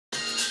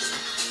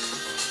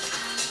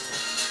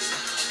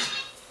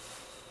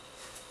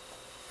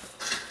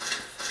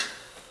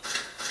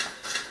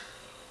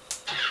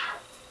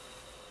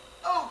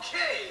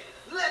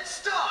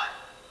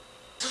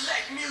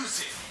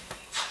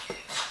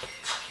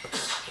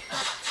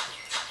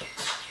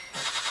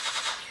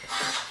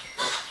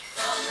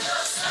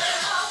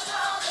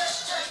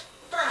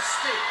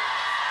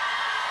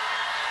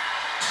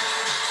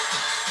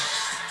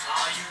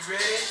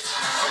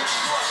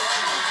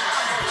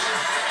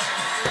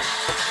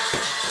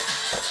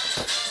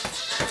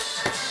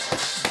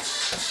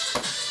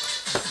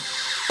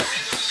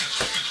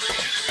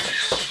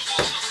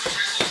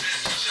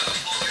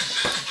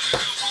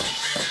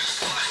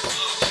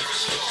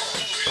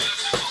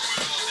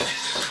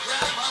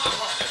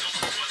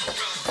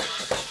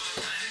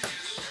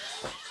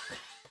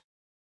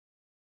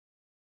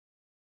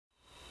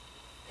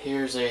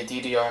Here's a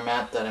DDR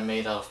mat that I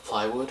made out of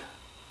plywood.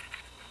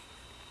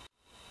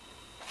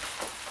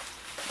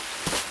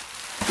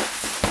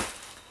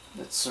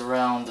 It's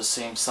around the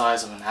same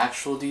size of an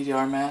actual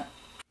DDR mat.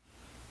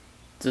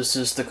 This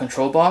is the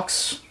control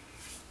box.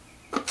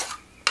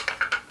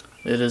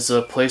 It is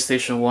a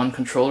PlayStation 1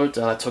 controller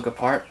that I took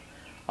apart.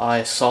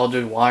 I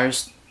soldered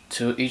wires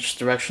to each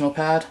directional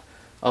pad,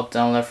 up,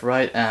 down, left,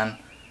 right, and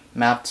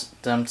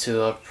mapped them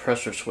to a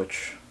pressure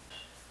switch.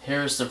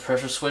 Here's the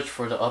pressure switch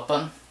for the up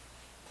button.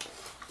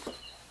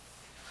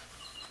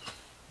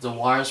 The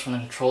wires from the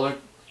controller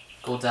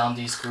go down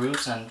these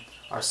grooves and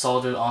are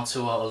soldered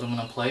onto an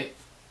aluminum plate.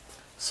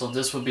 So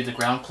this would be the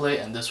ground plate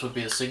and this would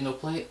be the signal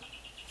plate.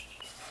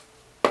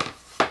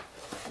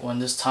 When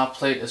this top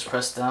plate is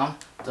pressed down,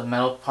 the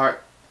metal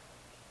part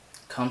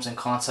comes in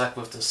contact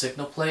with the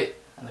signal plate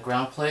and the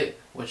ground plate,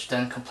 which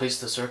then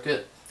completes the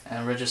circuit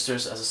and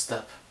registers as a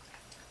step.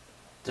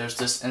 There's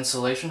this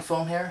insulation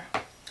foam here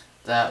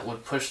that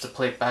would push the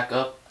plate back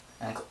up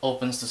and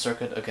opens the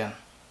circuit again.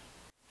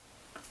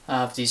 I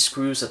have these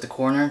screws at the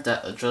corner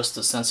that adjust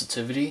the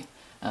sensitivity,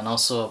 and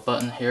also a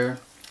button here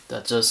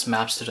that just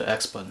maps to the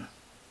X button.